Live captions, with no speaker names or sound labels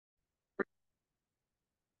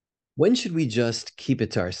When should we just keep it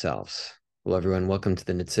to ourselves? Hello, everyone. Welcome to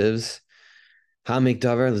the Nitzivs. Hamik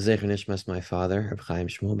Davar, L'zecher Nishmas, my father, Reb Chaim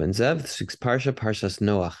Shmuel Ben Zev, this week's Parsha, Parshas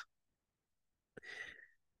Noach.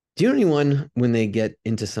 Do you know anyone, when they get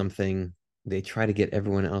into something, they try to get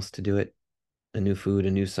everyone else to do it? A new food, a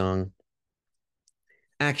new song,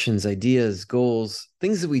 actions, ideas, goals,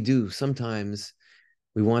 things that we do. Sometimes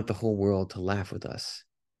we want the whole world to laugh with us,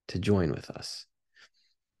 to join with us.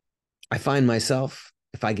 I find myself,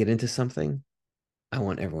 if I get into something, I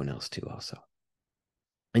want everyone else to also.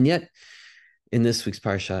 And yet, in this week's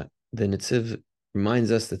Parsha, the Nitziv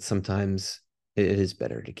reminds us that sometimes it is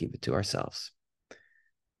better to keep it to ourselves.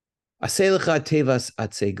 Aseh lecha tevas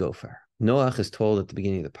atzei gopher. Noach is told at the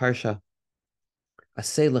beginning of the Parsha,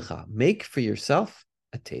 Aseh lecha, make for yourself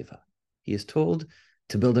a teva. He is told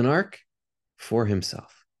to build an ark for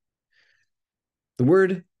himself. The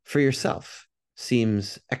word for yourself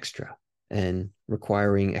seems extra and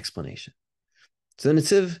requiring explanation. So the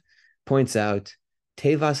Nitziv points out,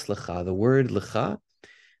 tevas lecha, the word lecha,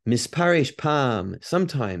 misparesh pam,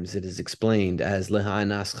 sometimes it is explained as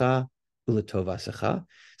lehanascha uletovasecha.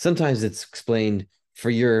 Sometimes it's explained for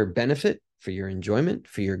your benefit, for your enjoyment,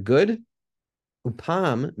 for your good.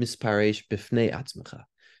 Upam misparesh bifnei atzmecha.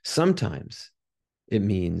 Sometimes it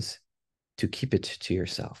means to keep it to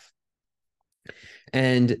yourself.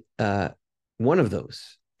 And one of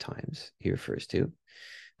those times he refers to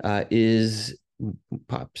is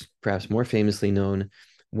perhaps more famously known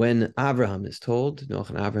when Abraham is told, Noach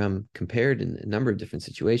and Abraham compared in a number of different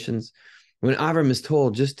situations. When Abraham is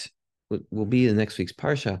told, just will be the next week's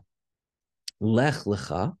Parsha, Lech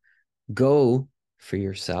lecha, go for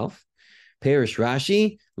yourself. Perish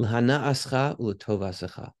Rashi, L'hana ascha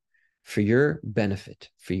u'letovasecha, for your benefit,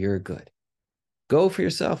 for your good. Go for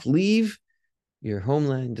yourself. Leave your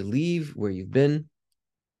homeland, leave where you've been,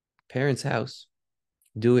 parents' house.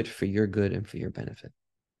 Do it for your good and for your benefit.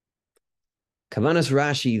 Kavanas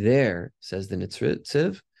Rashi there, says the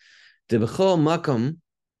Nitziv, Debechol makom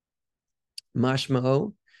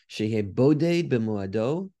mashmao shehe boded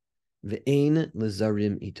b'moado ve'ein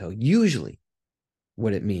lezarim ito. Usually,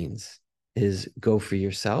 what it means is go for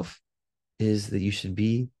yourself, is that you should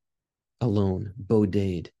be alone,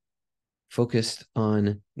 boded, focused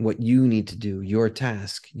on what you need to do, your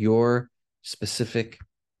task, your specific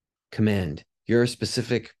command, your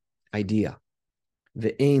specific idea.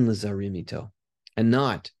 Ve'ein lezarim ito. And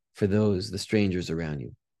not for those, the strangers around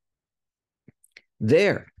you.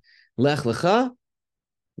 There, lech lecha,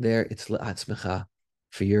 there it's le'atzmecha,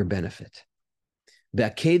 for your benefit.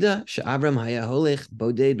 Be'akeda she'Avram haya holech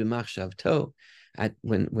boded b'machshavto,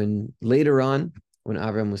 when later on, when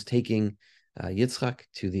Avram was taking Yitzchak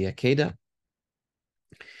to the Akeda,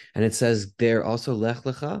 and it says there also lech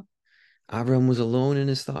lecha, Avram was alone in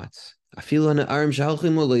his thoughts. Afilu ha'na'arim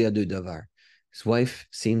shehalchim lo yadu davar. His wife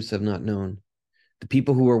seems to have not known. The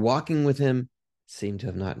people who were walking with him seem to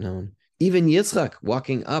have not known. Even Yitzchak,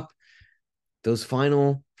 walking up those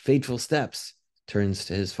final fateful steps, turns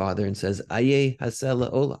to his father and says, Aye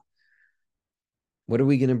haseh ola. What are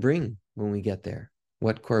we going to bring when we get there?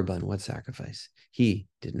 What korban, what sacrifice? He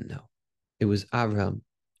didn't know. It was Abraham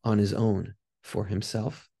on his own, for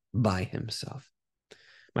himself, by himself.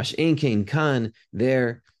 Mash'en kein kan,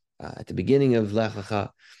 there at the beginning of Lech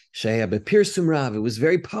Lecha, Sheya bepirsum rav, it was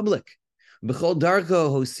very public. B'chol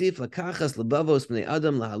darko hosif lakachas lebavos bnei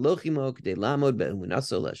adam lahalochimo k'dei lamod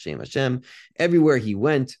be'emunaso l'Hashem Hashem. Everywhere he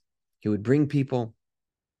went, he would bring people,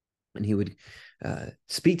 and he would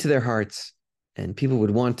speak to their hearts, and people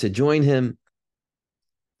would want to join him,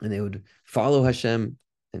 and they would follow Hashem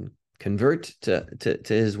and convert to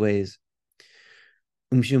his ways.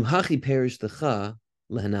 Umshum hachi perish lecha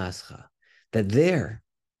lehanascha. That there,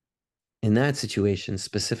 in that situation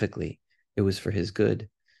specifically, it was for his good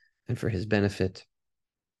and for his benefit,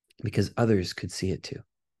 because others could see it too.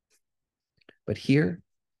 But here,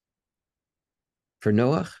 for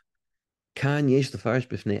Noach, kan yesh lefarish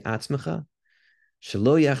b'fnei atzmecha,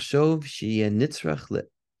 shelo yachshov sheyeh nitzrach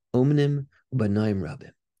le'omnim u'banayim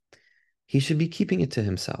rabim. He should be keeping it to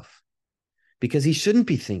himself, because he shouldn't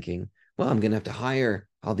be thinking, well, I'm going to have to hire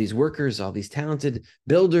all these workers, all these talented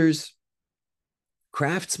builders,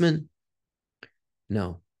 craftsmen.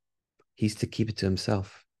 No, he's to keep it to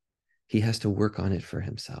himself. He has to work on it for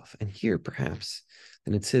himself. And here, perhaps,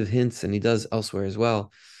 the Nitziv hints, and he does elsewhere as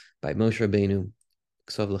well, by Moshe Rabbeinu,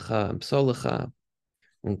 Ksov lecha and Psol lecha.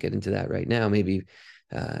 Won't get into that right now. Maybe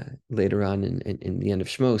later on in the end of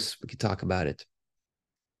Shmos, we could talk about it.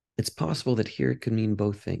 It's possible that here it could mean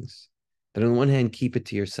both things. That on one hand, keep it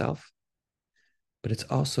to yourself, but it's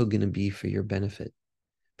also going to be for your benefit,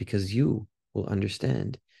 because you will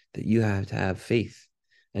understand that you have to have faith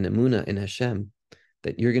and emunah in Hashem,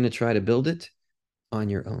 that you're going to try to build it on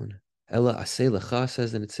your own. Ella aseh lecha,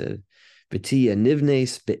 says in it said, v'tiya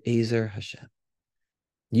nivnes be'ezer Hashem.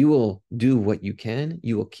 You will do what you can.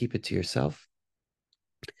 You will keep it to yourself,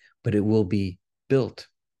 but it will be built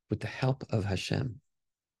with the help of Hashem.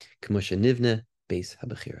 K'moshe nivne beis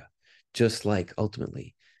habechira. Just like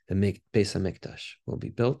ultimately the Beis HaMikdash will be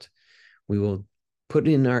built, we will put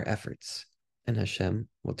in our efforts, and Hashem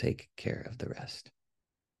will take care of the rest.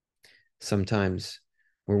 Sometimes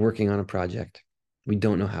we're working on a project. We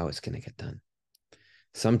don't know how it's going to get done.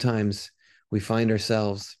 Sometimes we find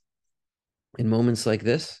ourselves in moments like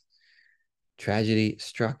this. Tragedy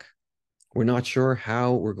struck. We're not sure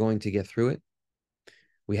how we're going to get through it.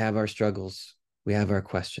 We have our struggles. We have our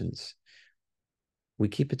questions. We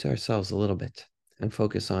keep it to ourselves a little bit and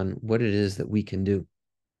focus on what it is that we can do,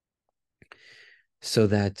 so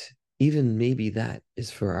that even maybe that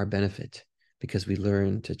is for our benefit, because we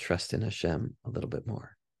learn to trust in Hashem a little bit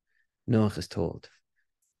more. Noach is told,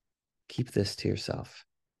 keep this to yourself.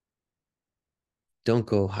 Don't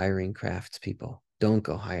go hiring craftspeople. Don't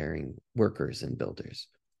go hiring workers and builders.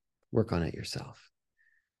 Work on it yourself.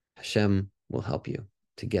 Hashem will help you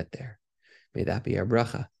to get there. May that be our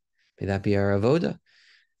bracha. May that be our avoda,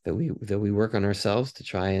 that we work on ourselves to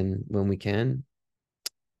try and, when we can,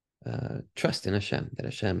 trust in Hashem, that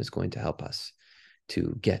Hashem is going to help us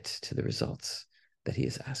to get to the results that He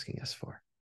is asking us for.